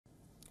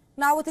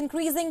Now, with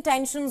increasing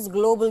tensions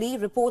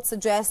globally, reports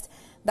suggest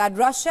that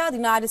Russia, the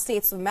United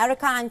States of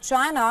America and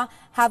China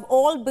have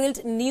all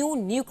built new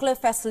nuclear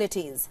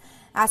facilities.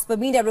 As per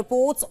media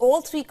reports,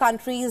 all three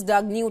countries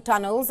dug new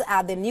tunnels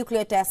at their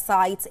nuclear test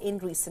sites in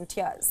recent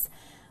years.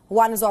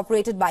 One is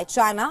operated by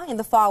China in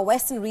the far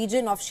western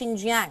region of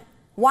Xinjiang,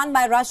 one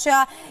by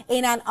Russia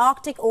in an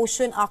Arctic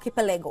Ocean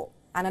archipelago,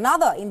 and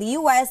another in the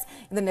US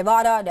in the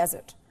Nevada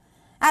desert.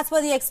 As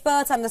per the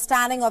experts'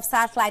 understanding of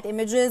satellite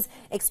images,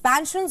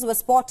 expansions were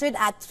spotted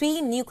at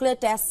three nuclear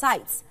test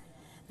sites.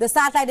 The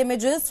satellite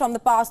images from the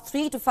past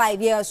 3 to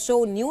 5 years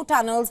show new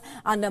tunnels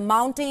under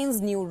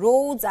mountains, new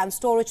roads and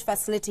storage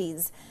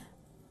facilities.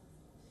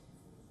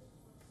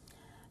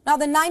 Now,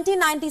 the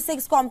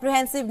 1996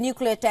 Comprehensive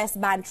Nuclear Test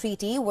Ban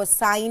Treaty was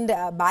signed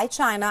by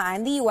China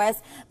and the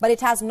US, but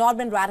it has not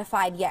been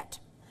ratified yet.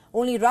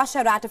 Only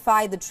Russia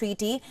ratified the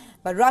treaty,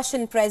 but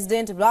Russian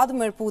President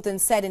Vladimir Putin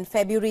said in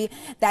February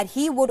that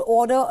he would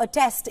order a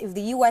test if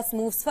the US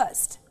moves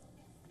first.